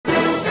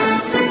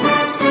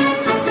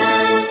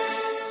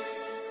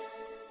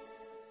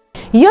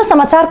यो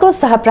समाचारको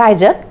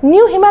सहप्रायोजक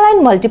new Himalayan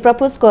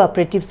multipurpose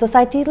cooperative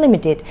society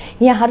limited.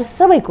 यहाँहरू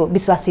सबैको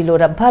विश्वासिलो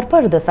र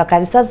भरपर्दो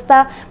सहकारी संस्था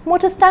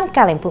मोटर स्ट्यान्ड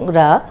कालिम्पोङ र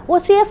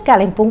ओसीएस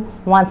कालिम्पोङ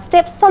वान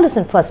स्टेप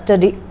सल्युसन फर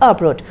study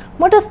abroad.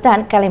 Motor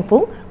stand Kalimpong,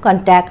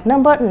 contact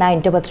number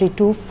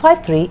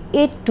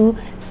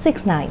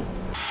 9332538269।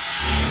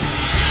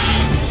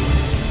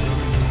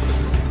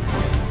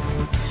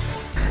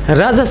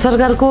 राज्य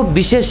सरकारको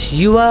विशेष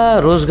युवा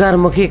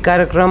रोजगारमुखी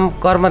कार्यक्रम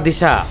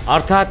कर्मदिशा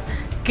अर्थात्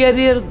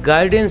करियर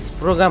गाइडेन्स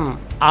प्रोग्राम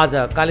आज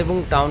कालिम्पोङ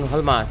टाउन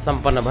हलमा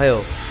सम्पन्न भयो।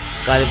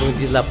 कालिम्पोङ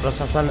जिल्ला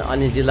प्रशासन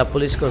अनि जिल्ला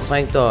पुलिसको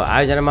संयुक्त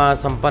आयोजनामा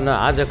सम्पन्न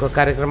आजको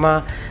कार्यक्रममा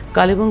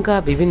कालिम्पोङका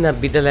विभिन्न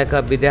विद्यालयका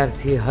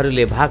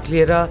विद्यार्थीहरूले भाग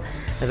लिएर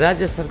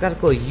राज्य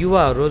सरकारको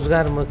युवा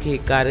रोजगारमुखी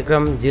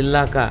कार्यक्रम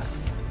जिल्लाका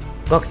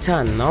कक्षा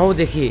 9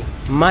 देखि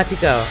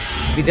माथिका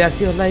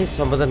विद्यार्थीहरूलाई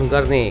सम्बोधन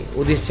गर्ने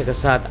उद्देश्यका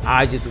साथ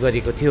आयोजित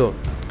गरिएको थियो।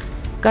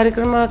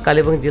 कार्यक्रममा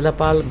कालिम्पोङ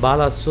जिल्लापाल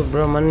बाला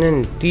सुब्रमण्यन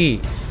टी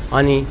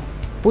अनि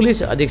पुलिस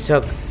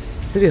अधीक्षक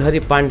श्री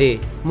हरि पाण्डे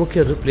मुख्य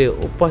रूपले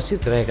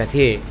उपस्थित रहेका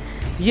थिए।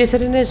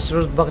 यसरी नै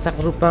स्रोत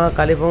वक्ताको रूपमा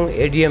Kalimpong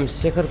ADM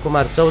Shekhar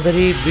Kumar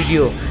Chaudhary,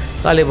 video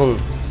Kalimpong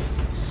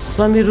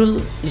समिरुल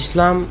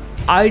Islam,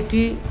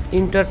 IT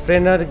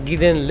entrepreneur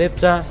Gideon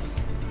Lepcha,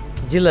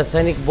 जिल्ला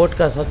सैनिक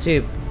बोर्डका सचिव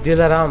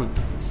दिलाराम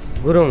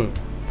गुरुङ,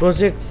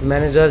 प्रोजेक्ट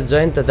म्यानेजर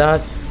जयन्त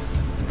दास,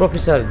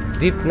 प्रोफेसर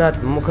दीपनाथ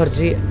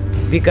मुखर्जी,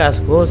 विकास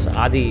घोष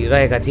आदि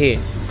रहेका थिए।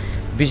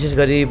 विशेष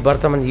गरी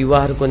वर्तमान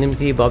युवाहरूको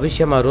निम्ति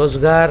भविष्यमा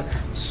रोजगार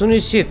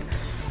सुनिश्चित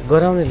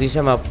गराउने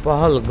दिशामा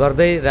पहल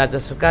गर्दै राज्य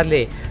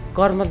सरकारले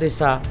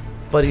कर्मदिशा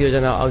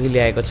परियोजना अघि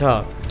ल्याएको छ,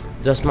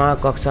 जसमा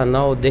कक्षा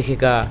 9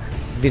 देखिका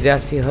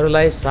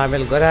विद्यार्थीहरूलाई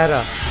सामेल गराएर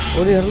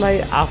उनीहरूलाई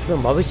आफ्नो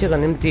भविष्यका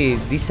निम्ति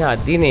दिशा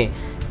दिने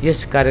यस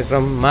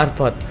कार्यक्रम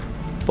मार्फत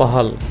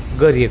पहल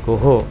गरिएको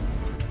हो।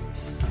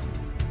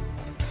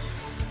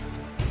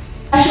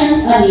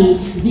 अनि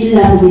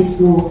जिल्ला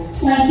पुलिसको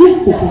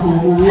संयुक्त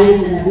पहलमा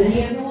आयोजना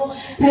गरिएको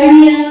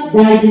करियर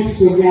गाइडेन्स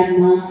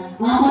प्रोग्राममा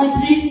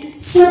आमन्त्रित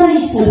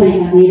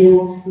सबैमा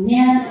मेरो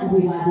न्यानो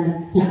अभिवादन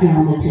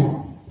टक्राउँदछु।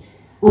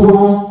 अब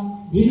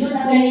ढिलो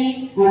नगरी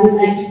I would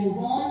like to move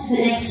on to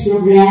the next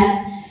program.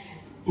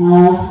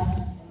 Our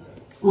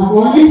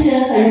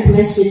volunteers are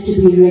requested to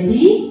be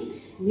ready.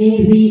 May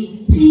we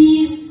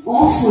please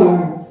offer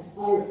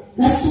our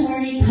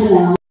customary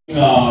khalam.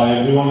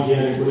 Everyone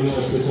here, including the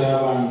officer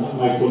and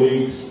my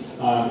colleagues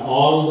and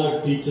all the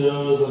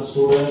teachers and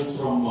students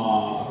from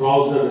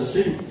across the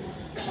district.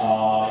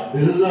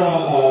 This is a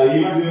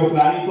event we were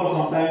planning for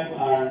some time,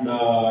 and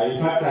in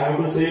fact I have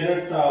to say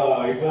that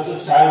it was a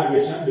shared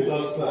vision,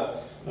 because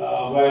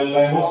while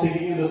I was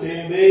thinking in the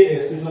same way,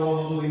 SP sir was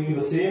also thinking in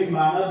the same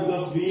manner,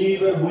 because we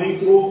were going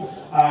through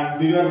and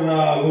we were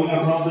going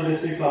across the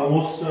district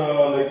almost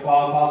like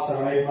past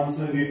 7-8 months,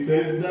 and we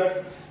felt that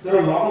there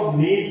are a lot of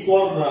need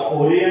for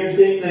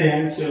orienting the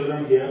young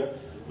children here,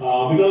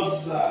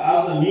 because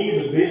as the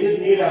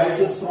basic need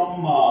arises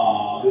from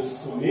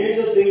this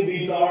major thing.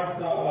 We thought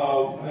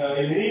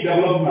in any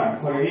development,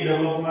 for any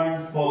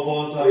development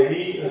purpose or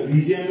any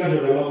region का जो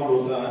development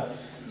होता है,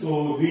 so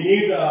we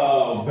need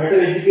better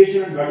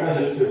education and better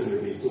health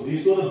facilities. So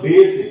these two are the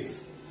basics.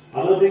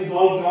 Other things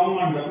all come,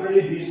 and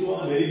definitely these two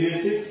are the very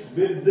basics.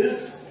 With this,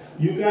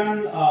 you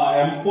can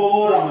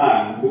empower a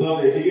man,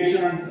 because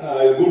education and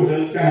good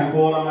health can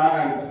empower a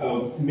man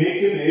and make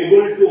him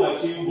able to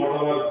achieve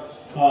whatever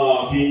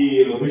he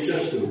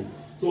wishes to.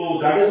 So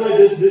that is why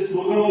this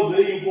program was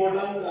very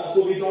important. So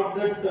we thought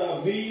that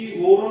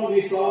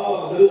we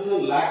saw there is a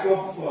lack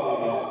of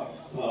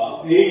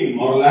aim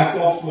or lack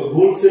of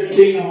goal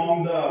setting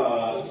among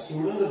the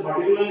students, and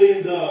particularly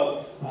in the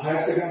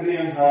higher secondary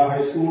and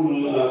high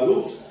school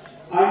groups.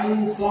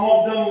 And some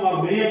of them,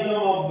 many of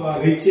them are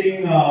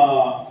reaching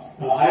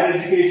higher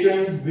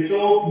education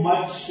without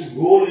much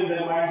goal in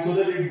their mind, so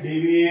that it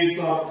deviates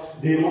or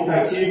they don't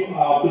achieve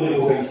up to their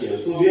potential.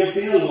 So we have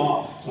seen a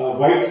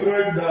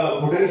widespread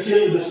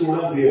potential with the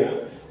students here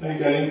in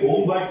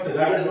Kalinpong, but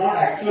that is not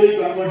actually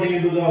converting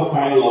into the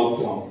final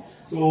outcome.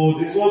 So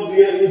this was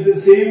the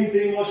same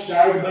thing was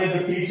shared by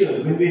the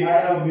teachers when we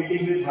had a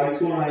meeting with high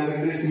school and higher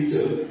secondary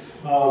teachers.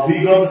 We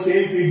got the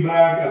same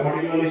feedback,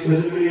 particularly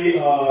specifically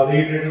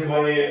reiterated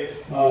by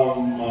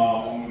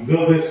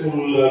girls high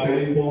school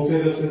Kalinpong,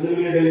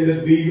 specifically telling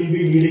that we will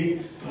be needing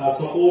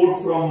support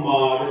from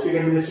district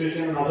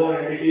administration and other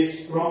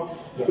entities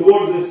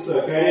towards this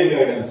career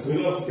guidance,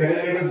 because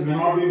career guidance may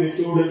not be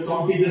matured.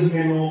 Some teachers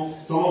may know,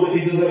 some of the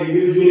teachers are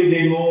individually,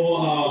 they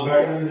know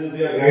better in this,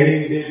 they are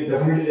guiding, they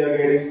are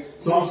guiding.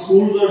 Some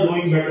schools are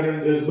doing better in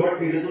this,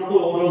 but it is not the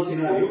overall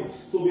scenario.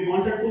 So we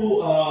wanted to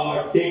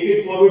take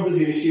it forward, this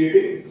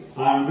initiative,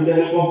 and with the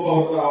help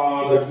of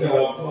the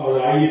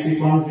IEC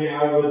funds we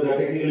have with the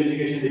technical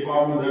education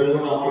department, that is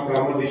what our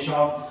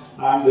Karmadisha,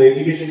 and the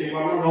education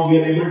department, now we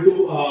are able to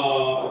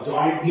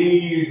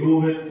jointly do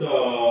with the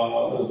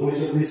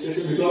police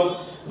administration, because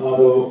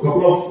The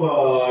couple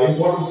of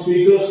important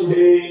speakers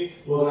today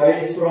was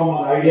arranged from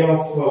an idea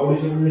of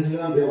police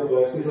administration. Their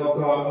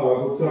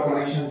Gupta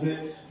connections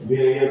he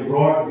has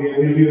brought. We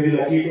will be very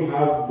lucky to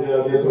have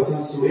their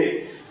presence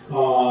today.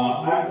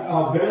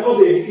 And whenever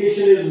the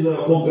education is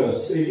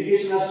focused,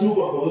 education has two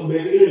purposes: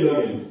 basically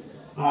learning.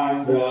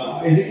 And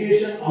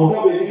education, out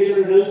of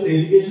education and health,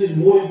 education is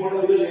more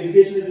important because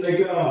education is like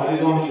a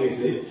horizontal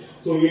message.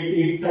 So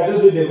it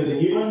touches with everything.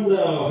 Even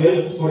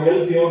health, for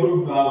health, you have to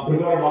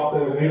prepare a doctor,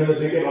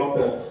 take a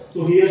doctor.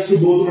 So he has to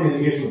go through an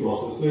education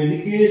process. So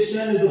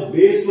education is the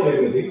base for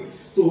everything.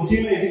 So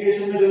usi mein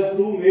education mein there are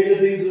two major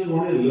things.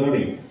 One is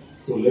learning.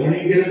 So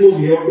learning ke liye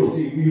you have to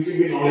see, you should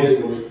be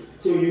knowledgeable.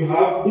 So you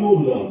have to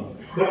learn.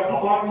 But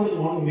apart from that,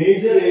 one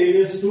major aim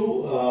is to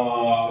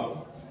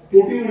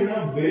put you in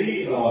a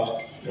very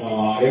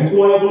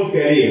employable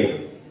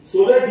career,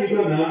 so that you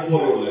can earn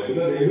for your life.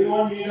 Because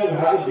everyone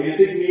has a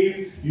basic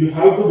need. You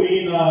have to be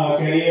in a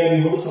career,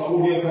 you have to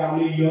support your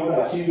family, you have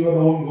to achieve your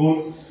own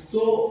goals.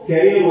 So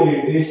career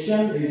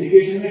orientation,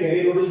 education and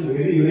career orientation is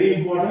very, very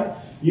important.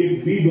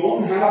 If we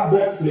don't have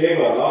that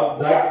flavor or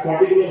that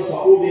particular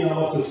support in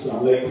our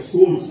system, like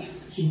schools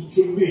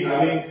should be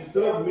having,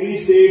 there are many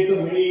states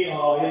or many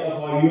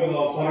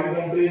foreign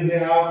countries, they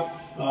have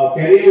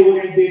career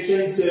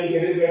orientation cell,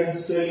 career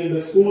guidance cell in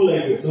the school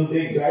life. So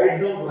they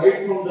guide them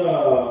right from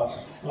the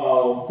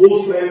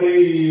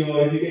post-primary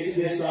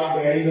education. They start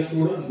guiding the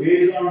students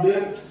based on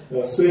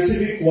their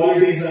specific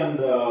qualities and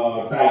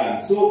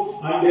talents. So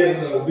and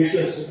their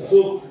wishes.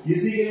 So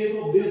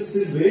basically, this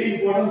is very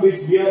important,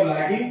 which we are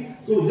lacking.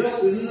 So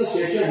just this is a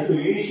session to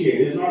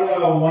initiate. It's not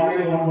a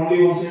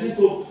one session.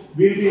 So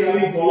we'll be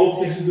having follow-up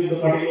sessions with the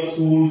particular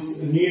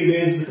schools,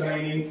 need-based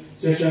training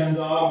sessions,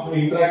 or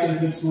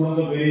interactions with students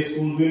of various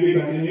schools. We'll be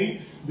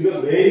continuing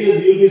because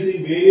you'll be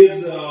seeing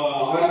various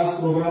awareness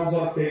programs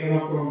are taken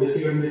up from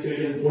district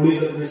administration,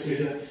 police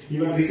administration.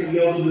 Even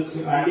recently also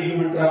this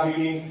anti-human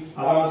trafficking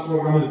awareness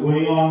program is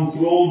going on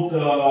throughout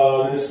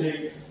the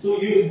district. So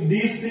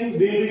these things will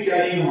be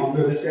carrying on.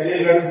 This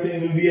career guidance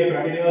thing will be a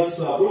continuous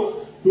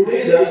approach.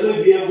 Today, that's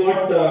why we have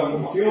got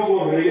a few of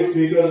our very good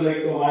speakers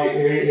like my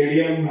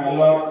ADM,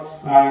 LR,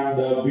 and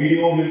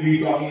BDO will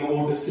be talking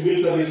about the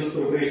civil services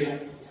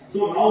preparation.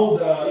 So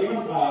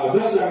now,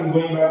 just I'm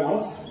going back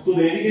once. So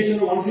the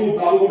education, once you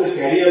talk about the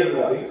career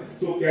thing,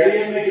 so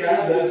career mein kya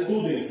hai, there is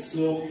two things.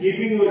 So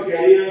keeping your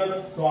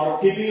career or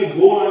keeping a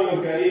goal on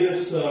your career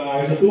is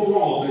a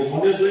two-pronged approach.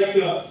 One is like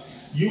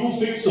you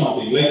fix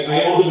something, like I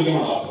want to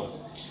become a doctor.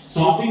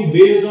 Something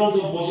based on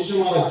some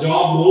position or a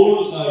job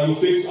role you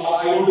fix, or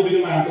I want to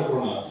become an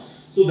entrepreneur.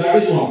 So that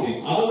is one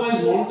thing.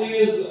 Otherwise, one thing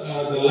is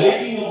the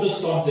liking of the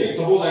subject.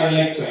 Suppose I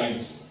like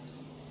science.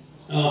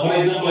 For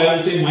example, I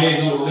will say my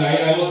example.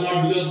 I was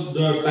not, because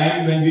the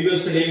time when we were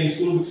studying in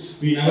school,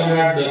 we never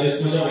had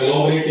this much of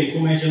elaborate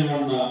information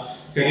on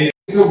career.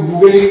 So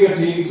googling the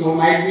things, or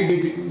might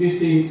be these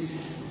things.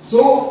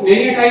 So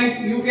many a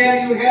time you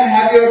can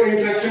have your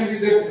interaction with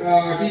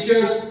the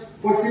teachers.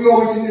 For few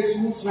hours in the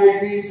schools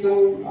might be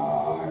some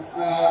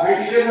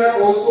and teachers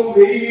are also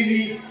very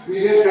busy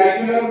with their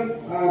curriculum,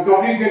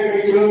 covering their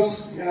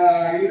curriculums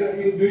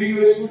during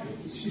your school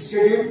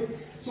schedule.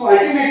 So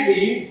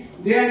ultimately,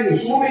 there are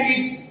so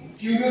many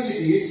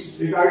curiosities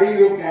regarding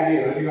your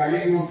career,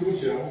 regarding your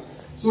future.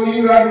 So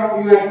you have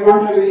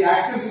not have any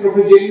access to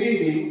the genuine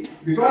thing,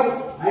 because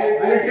I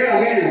will tell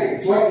again and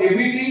again, for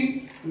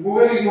everything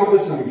Google is not the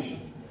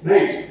solution,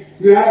 right?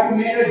 You have to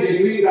make a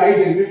genuine guide,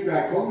 genuine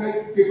platform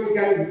where people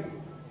can,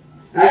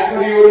 as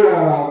per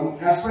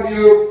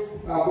your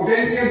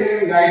potential, they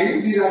can guide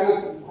you. These are the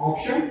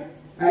options,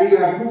 and you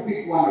have to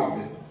pick one of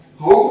them.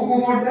 How to go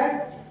for that?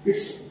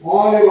 It's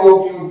all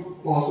about your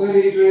personal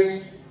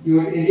interest,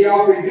 your area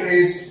of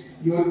interest,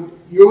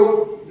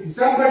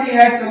 everybody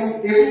has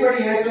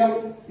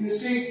some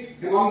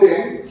instinct among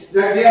them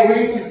that they are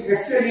going to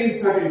excel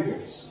in certain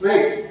fields,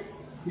 right?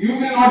 You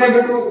will not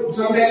able to,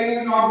 sometimes you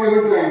will not be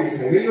able to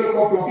identify. When you are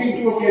talking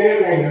to a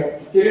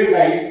career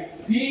guide,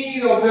 he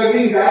is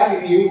observing that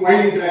in you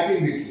while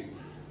interacting with you.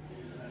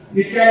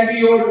 It can be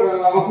your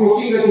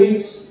approaching the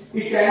things,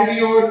 it can be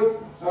your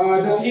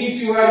the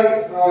things you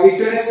are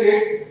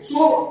interested.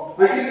 So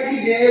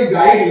ultimately they will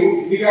guide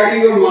you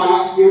regarding your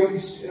marks, your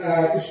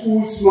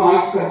school's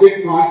marks,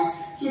 subject marks.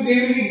 So they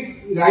will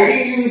be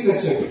guiding you in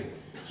such a way.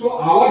 So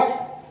our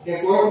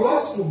effort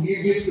was to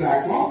give this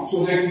platform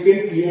so that you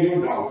can clear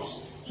your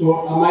doubts.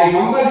 So my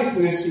humble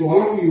request to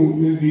all of you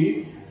will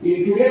be,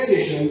 in today's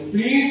session,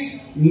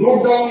 please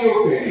note down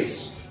your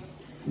queries.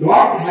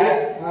 Not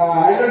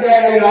either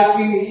that I will ask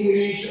in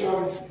English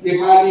or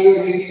Nepali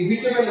or Hindi,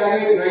 whichever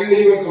language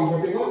you are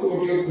comfortable,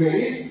 note your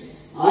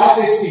queries.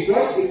 Ask the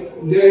speakers.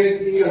 There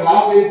is in the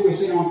last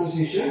question answer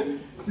session.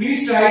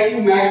 Please try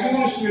to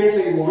maximum students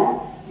I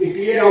want to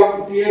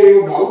clear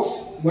your doubts.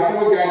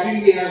 Whatever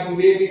gathering we have,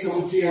 maybe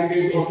some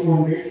 300 or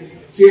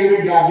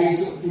 300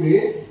 gatherings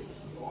today.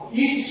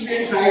 Each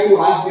student try to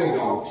ask their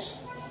doubts.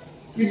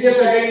 If they are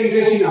certain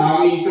interest in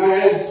army, some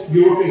has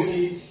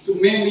bureaucracy, so So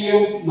maybe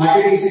a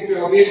marketing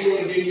sector, maybe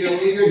an engineer,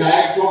 maybe a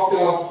direct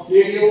doctor,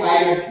 maybe a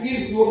pilot.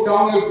 Please note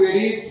down your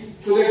queries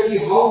so that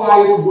how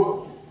are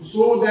you,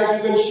 so that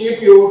you can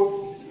shape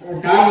your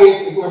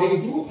target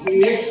according to the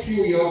next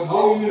few years,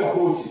 how you will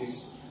approach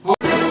this.